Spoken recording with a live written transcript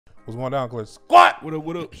What's going down, Clutch? Squat! What up,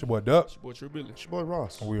 what up? It's your boy Duck. It's your boy True Billy. It's your boy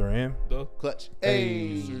Ross. We are in The Clutch.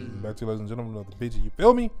 Hey. Back to you, ladies and gentlemen, another bitch. You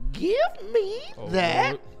feel me? Give me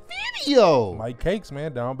that Lord. video. MikeCakez,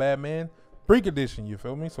 man. Down bad, man. Freak edition, you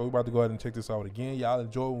feel me? So we about to go ahead and check this out again. Y'all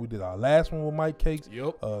enjoyed when we did our last one with MikeCakez.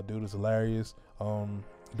 Yep. Dude is hilarious.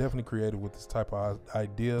 Definitely creative with this type of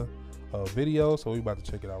idea video. So we about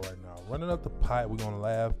to check it out right now. Running up the pot, we're gonna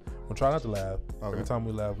laugh. We'll try not to laugh. Okay. Every time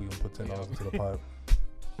we laugh, we're gonna put $10 into the pot.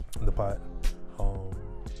 The pot. Y'all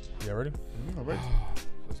ready? All right.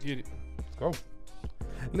 Let's get it. Let's go.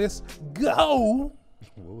 Let's go.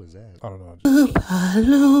 What was that? I don't know.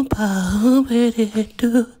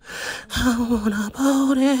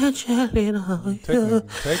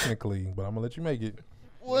 Technically, but I'm gonna let you make it.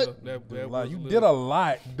 What? You did a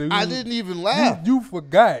lot, dude. I didn't even laugh. You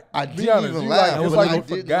forgot. I Be didn't honest, even you laugh. It was but like I you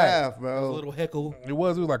didn't forgot. laugh, A bro. little heckle. It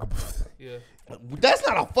was like a. Yeah. That's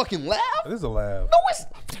not a fucking laugh. This is a laugh. No, it's.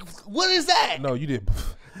 What is that? No, you did.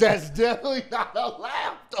 That's definitely not a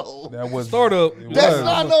laugh, though. That was Start up. it That's was.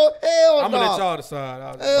 not no hell. I'm gonna let No. y'all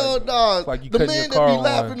decide. Hell no. like you The cutting man your that car be on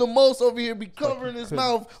laughing the most over here be covering you his couldn't-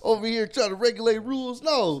 mouth over here trying to regulate rules.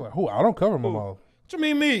 No. Like, who? I don't cover my mouth. What you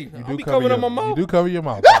mean me? You I do be cover covering your, up my mouth. You do cover your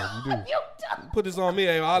mouth. Bro. You do. Put this on me.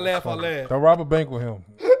 Hey, I laugh. I laugh. Don't rob a bank with him.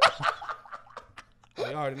 You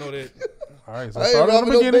already know that. All right, so I ain't start at the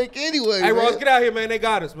robbing no beginning. bank anyway. Hey, man. Ross, get out here, man. They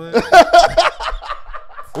got us, man.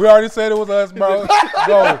 We already said it was us, bro.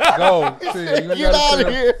 Go. See, you ain't Get gotta out say- of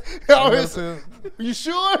here. you gotta say- You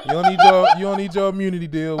sure? You don't need your immunity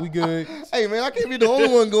deal. We good. Hey, man, I can't be the only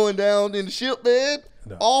one going down in the ship, man.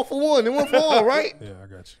 No. All for one and one for all, right? Yeah, I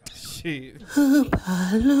got you. Shit.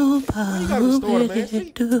 Why you gotta restore it, man?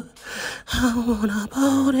 See?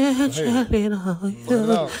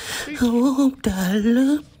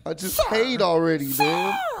 I just paid already,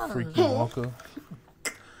 man. Freaky Wonka.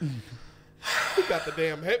 You got the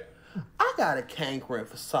damn hip. I got a cankering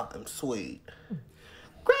for something sweet.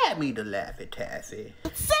 Grab me the Laffy Taffy.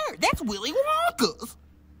 Sir, that's Willy Wonka's.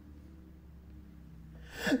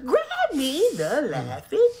 Grab me the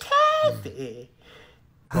Laffy Taffy.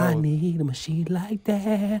 I need a machine like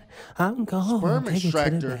that. I'm Sperm gonna take it to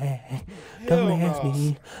extractor. the bag. Don't ask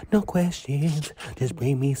me no questions. Just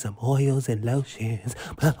bring me some oils and lotions.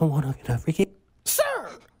 But I don't wanna get a freaky. Sir!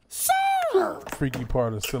 Freaky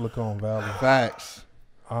part of Silicon Valley. Facts.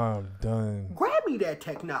 I'm done. Grab me that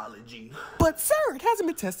technology. But sir, it hasn't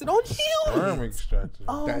been tested on Sperm humans. extractor.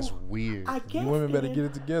 Oh, That's weird. I guess You women better then get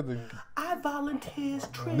it together. I volunteers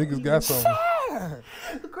Niggas got something. Sir!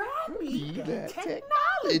 Grab me that That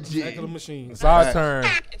technology. Back of the machine. It's our turn.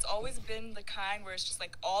 It's always been the kind where it's just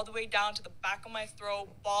like all the way down to the back of my throat,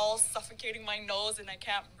 balls suffocating my nose, and I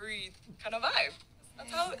can't breathe kind of vibe.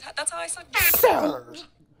 That's how I suck. Sir!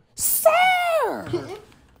 Sir!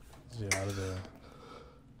 Get out of there.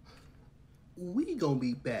 We gonna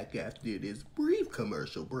be back after this brief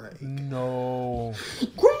commercial break. No.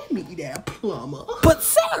 Grab me that plumber. But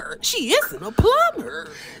sir, she isn't a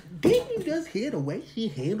plumber. Didn't you just hear the way she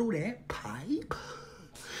handled that pipe?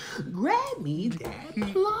 Grab me that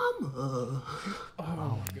plumber.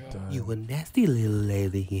 You a nasty little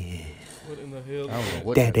alien. What in the hell? I don't know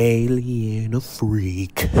what That alien a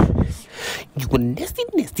freak. You a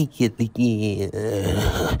nasty alien.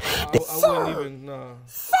 I wouldn't even, nah.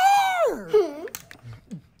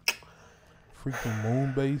 Freaking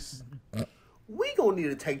moon base. We gonna need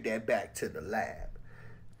to take that back to the lab.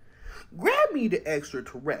 Grab me the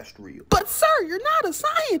extraterrestrial. But sir, you're not a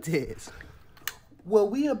scientist. Well,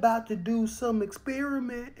 we about to do some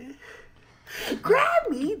experimenting. Grab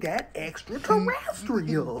me that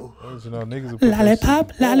extraterrestrial. You know, niggas will put that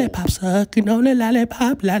Lollipop, shit- lollipop, sucking on the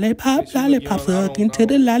lollipop, lollipop, She look lollipop, young, I sucking don't to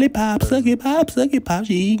the know. lollipop, suck it pop,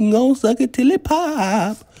 she gon' suck it till it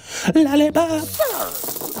pop. Lollipop.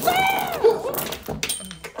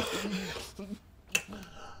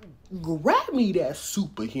 Grab me that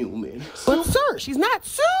superhuman. But sir, she's not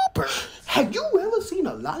super. Have you ever seen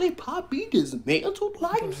a lollipop be dismantled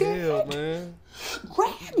like What the hell, that? man?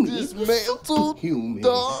 Grab me the Dismantled, superhuman.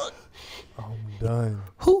 dog. I'm done.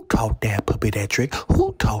 Who taught that puppy that trick?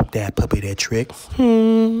 Who taught that puppy that trick?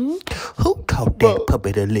 Who taught that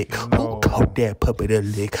puppy to lick? No. Who taught that puppy to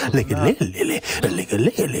lick? Lick it, lick it, lick it, lick it,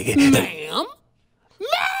 lick it, lick it. Ma'am?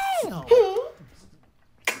 Ma'am!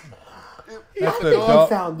 That's I the think I dog.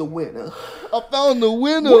 found the winner. I found the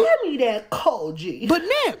winner. Grab me that Koji. But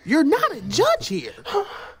ma'am, you're not a judge here.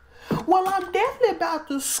 Well, I'm definitely about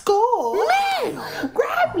to score.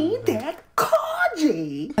 Grab me that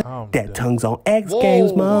Koji. I'm That done. tongue's on X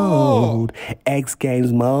Games mode. X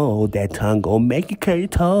Games mode. That tongue gon' make you curl your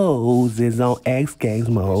toes. It's on X Games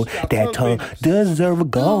mode. That tongue deserve a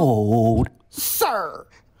gold. Sir,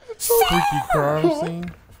 Freaky crime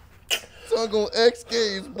scene. Tongue on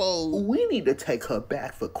X-Games mode. We need to take her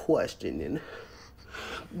back for questioning.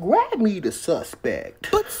 Grab me the suspect.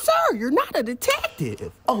 But sir, you're not a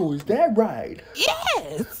detective. Oh, is that right?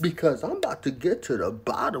 Yes. Because I'm about to get to the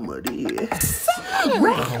bottom of this.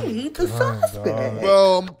 Grab me the suspect.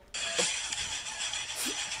 Bro,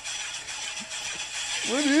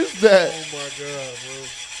 what is that? Oh my god, bro.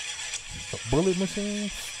 A bullet machine.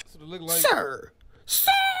 That's what it look like. Sir.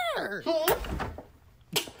 Sir.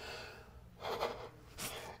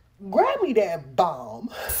 Grab me that bomb.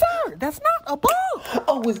 Sir, that's not a bomb.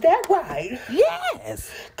 Oh, is that right?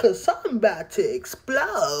 Yes. Cause something about to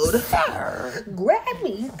explode. Sir. Grab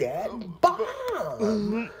me that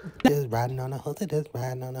bomb. Just riding on a hustle, just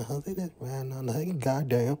riding on a hustle, just riding on a hustle,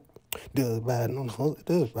 goddamn. Just riding on a hustle,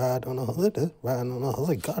 just riding on a hustle, just riding on a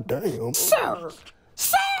hustle, goddamn. Sir.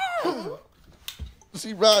 Sir.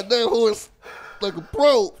 She ride that horse like a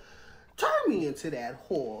pro. Turn me into that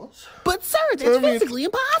horse. But sir, that's Turn me physically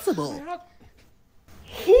impossible.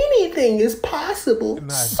 Anything is possible.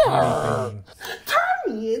 Not Sir. anything.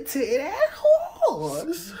 Turn me into that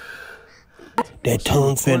horse. That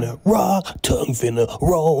tongue finna rock, tongue finna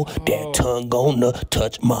roll. That tongue gonna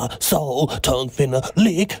touch my soul. Tongue finna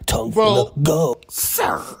lick, tongue Bro. finna go.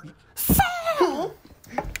 Sir. Sir.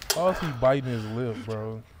 All he biting his lip,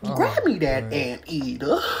 bro. Grab me that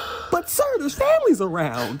anteater. But sir, there's families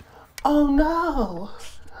around. Oh no.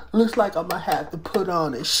 Looks like I'm gonna have to put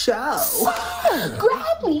on a show.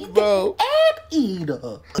 Grab me Bro. that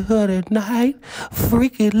anteater. Good at night,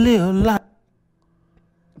 freaky little light.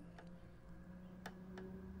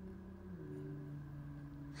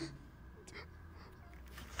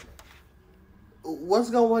 What's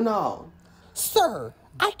going on? Sir,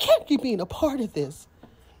 I can't keep being a part of this.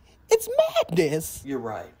 It's madness. You're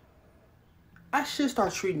right. I should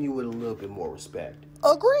start treating you with a little bit more respect.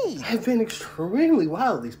 Agreed. I've been extremely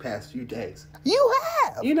wild these past few days. You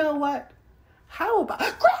have. You know what? How about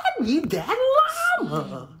grab me that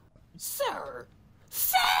llama? Sir.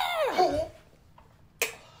 Sir.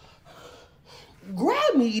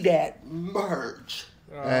 Grab me that merch.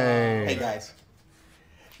 Hey Hey. guys,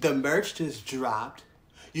 the merch just dropped.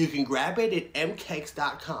 You can grab it at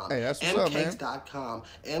MikeCakez.com. Hey, that's what's up, man. MikeCakez.com.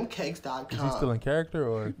 Is he MikeCakez.com. still in character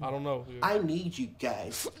or? I don't know. I need you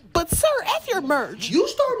guys. But sir, F your merch. You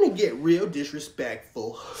starting to get real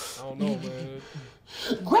disrespectful. I don't know, man.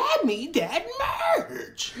 Grab me that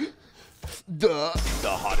merch. Duh.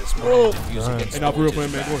 Hey, now for real,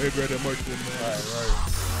 man, go ahead, grab that merch, then, man.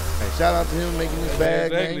 Hey, shout out to him making this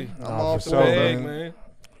bag, exactly. man. I'm Nah, off for the sure, bag. Bag, man.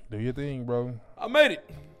 Do your thing, bro. I made it.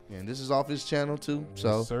 And this is off his channel too.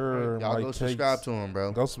 So Yes, sir. y'all go MikeCakez. subscribe to him,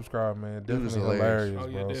 bro. Go subscribe, man. Dude is Definitely hilarious, hilarious. Oh,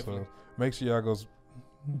 yeah, bro. definitely. So make sure y'all go.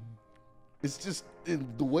 It's just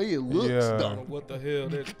the way it looks, Yeah. though. What the hell?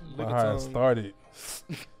 That lick How it of tongue. started.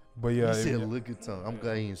 But yeah, He if, said lick it tongue. I'm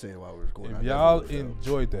glad he didn't say it while we were recording. if I y'all definitely would've.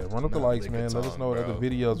 enjoyed that, run up the Not likes, lick man. a Let us tongue, know what other bro.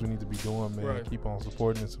 videos we need to be doing, man. Right. Keep on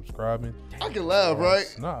supporting and subscribing. I can laugh, right?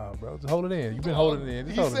 Nah, bro. Just hold it in. You've been holding it in.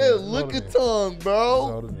 Just He hold it said in. Just lick hold a it in. tongue, Just bro.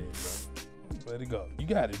 hold it in, bro. Let it go. You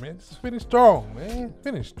got it, man. Just finish strong, man.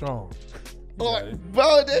 Finish strong. You got it.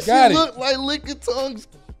 Bro, that Got shit it. look like lick a tongues.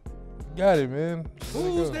 You got it, man. Let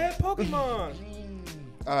it Who's go. that Pokemon?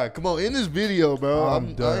 All right, come on. In this video, bro. I'm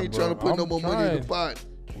I done, ain't bro. trying to put no I'm more money in the trying. pot.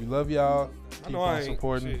 We love y'all. Keep know I on ain't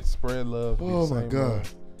supporting. shit. Spread love. Be Oh the my same God.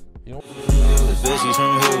 love. You know. The bitch is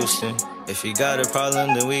from Houston. If you got a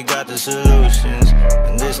problem, then we got the solutions.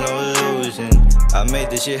 And there's no illusion. I made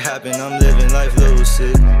this shit happen, I'm living life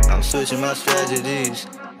lucid. I'm switching my strategies.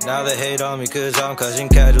 Now they hate on me cause I'm causing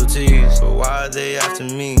casualties. But why are they after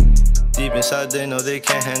me? Deep inside they know they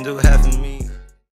can't handle half of me.